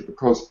psychiatry?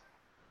 Because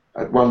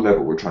at one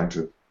level we're trying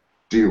to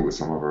deal with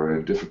some of our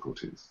own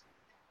difficulties.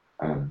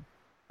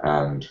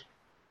 And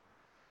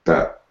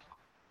that,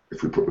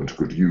 if we put them to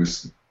good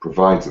use,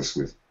 provides us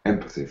with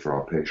empathy for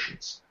our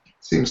patients.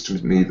 Seems to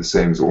me the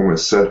same is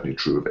almost certainly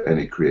true of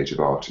any creative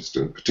artist,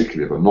 and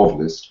particularly of a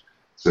novelist.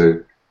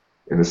 So,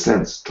 in a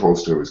sense,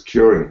 Tolstoy was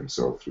curing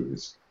himself through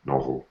his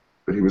novel,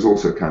 but he was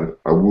also kind of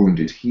a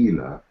wounded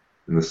healer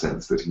in the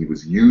sense that he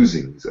was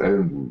using his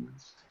own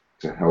wounds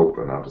to help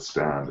and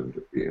understand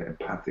and be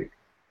empathic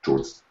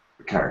towards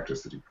the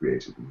characters that he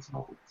created in his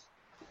novels.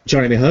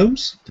 Jeremy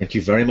Holmes, thank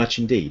you very much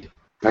indeed.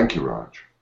 Thank you, Raj.